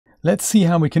Let's see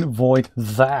how we can avoid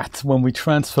that when we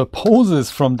transfer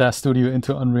poses from Daz Studio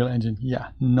into Unreal Engine. Yeah,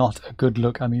 not a good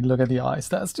look. I mean, look at the eyes.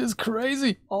 That's just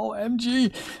crazy.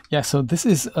 OMG. Yeah, so this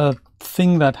is a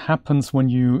thing that happens when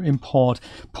you import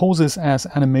poses as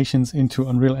animations into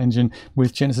Unreal Engine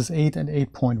with Genesis 8 and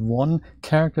 8.1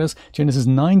 characters. Genesis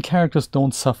 9 characters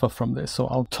don't suffer from this, so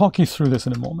I'll talk you through this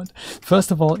in a moment.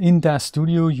 First of all, in Daz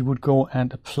Studio, you would go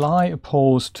and apply a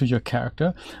pose to your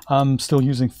character. I'm still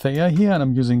using Thea here, and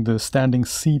I'm using the standing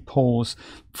C pose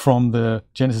from the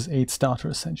Genesis 8 Starter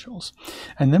Essentials.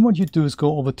 And then what you do is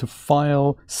go over to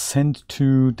File, Send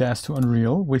to Daz to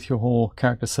Unreal with your whole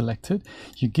character selected.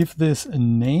 You give this a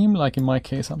name, like in my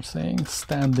case I'm saying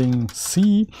Standing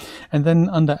C, and then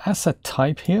under Asset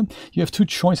Type here you have two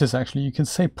choices actually. You can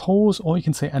say Pose or you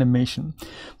can say Animation.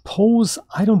 Pose,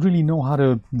 I don't really know how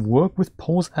to work with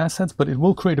pose assets, but it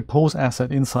will create a pose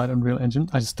asset inside Unreal Engine.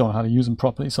 I just don't know how to use them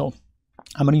properly, so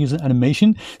I'm going to use an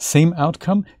animation, same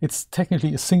outcome. It's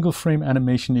technically a single frame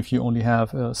animation if you only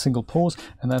have a single pose,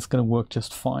 and that's going to work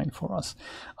just fine for us.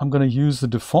 I'm going to use the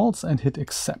defaults and hit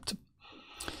accept.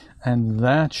 And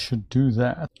that should do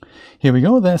that. Here we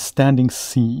go, there's Standing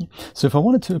C. So if I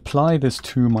wanted to apply this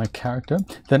to my character,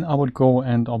 then I would go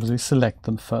and obviously select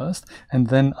them first. And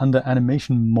then under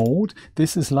animation mode,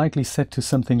 this is likely set to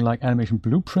something like animation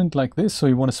blueprint like this. So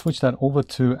you want to switch that over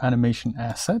to animation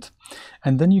asset.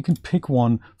 And then you can pick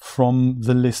one from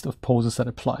the list of poses that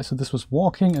apply. So this was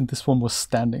walking and this one was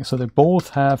standing. So they both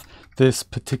have this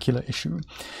particular issue.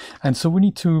 And so we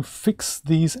need to fix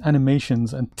these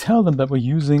animations and tell them that we're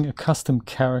using a custom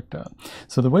character.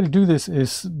 So the way to do this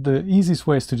is, the easiest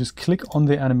way is to just click on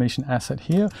the animation asset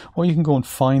here, or you can go and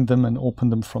find them and open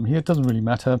them from here. It doesn't really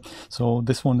matter. So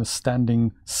this one is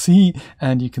Standing C,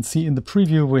 and you can see in the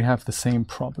preview we have the same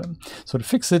problem. So to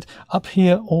fix it, up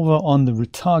here over on the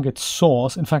retarget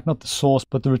source, in fact not the source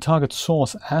but the retarget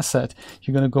source asset,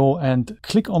 you're going to go and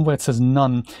click on where it says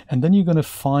none, and then you're going to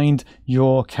find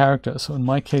your character. So in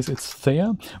my case it's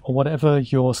Thea, or whatever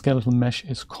your skeletal mesh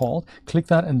is called. Click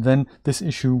that and then this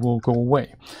issue will go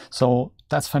away. So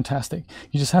that's fantastic.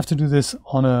 You just have to do this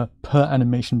on a per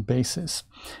animation basis.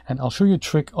 And I'll show you a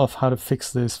trick of how to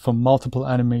fix this for multiple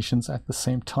animations at the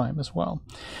same time as well.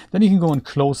 Then you can go and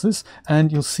close this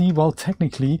and you'll see, well,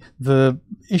 technically the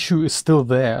issue is still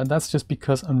there. And that's just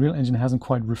because Unreal Engine hasn't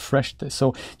quite refreshed this.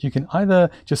 So you can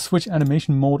either just switch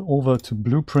animation mode over to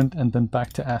blueprint and then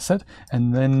back to asset,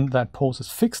 and then that pose is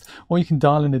fixed, or you can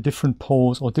dial in a different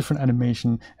pose or different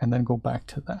animation and then go back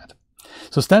to that.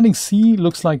 So Standing C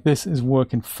looks like this is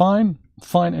working fine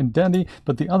and dandy,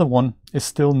 but the other one is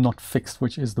still not fixed,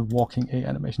 which is the walking A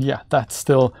animation. Yeah, that's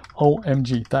still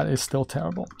OMG, that is still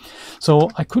terrible. So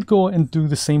I could go and do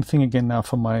the same thing again now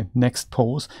for my next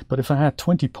pose, but if I had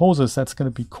 20 poses, that's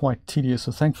going to be quite tedious.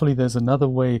 So thankfully there's another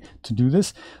way to do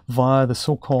this via the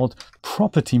so-called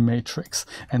property matrix,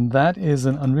 and that is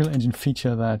an Unreal Engine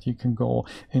feature that you can go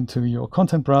into your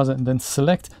content browser and then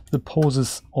select the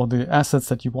poses or the assets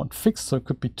that you want fixed. So it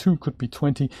could be 2, could be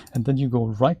 20, and then you go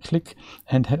right click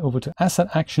and head over to Asset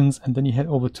Actions, and then you head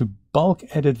over to Bulk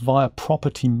Edit via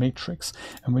Property Matrix.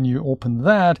 And when you open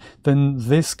that, then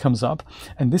this comes up,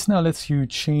 and this now lets you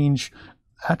change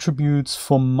attributes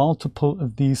for multiple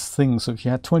of these things. So if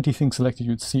you had 20 things selected,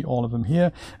 you'd see all of them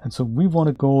here. And so we want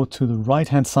to go to the right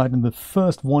hand side in the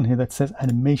first one here that says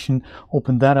animation,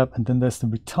 open that up, and then there's the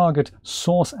retarget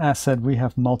source asset. We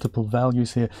have multiple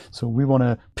values here, so we want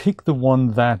to pick the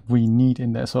one that we need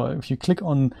in there. So if you click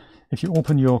on, if you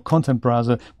open your content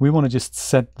browser, we want to just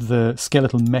set the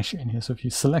skeletal mesh in here. So if you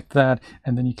select that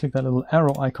and then you click that little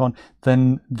arrow icon,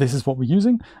 then this is what we're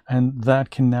using, and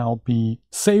that can now be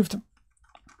saved.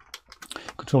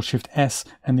 Control-Shift-S,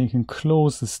 and then you can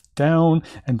close this down,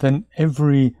 and then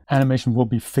every animation will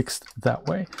be fixed that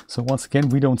way. So once again,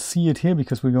 we don't see it here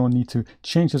because we're going to need to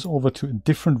change this over to a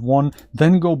different one,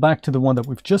 then go back to the one that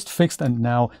we've just fixed, and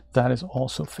now that is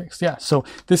also fixed. Yeah, so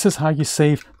this is how you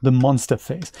save the monster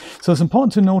face. So it's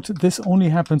important to note this only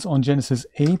happens on Genesis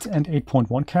 8 and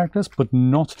 8.1 characters, but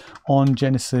not on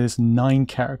Genesis 9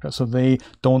 characters, so they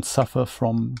don't suffer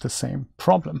from the same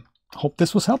problem. Hope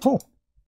this was helpful.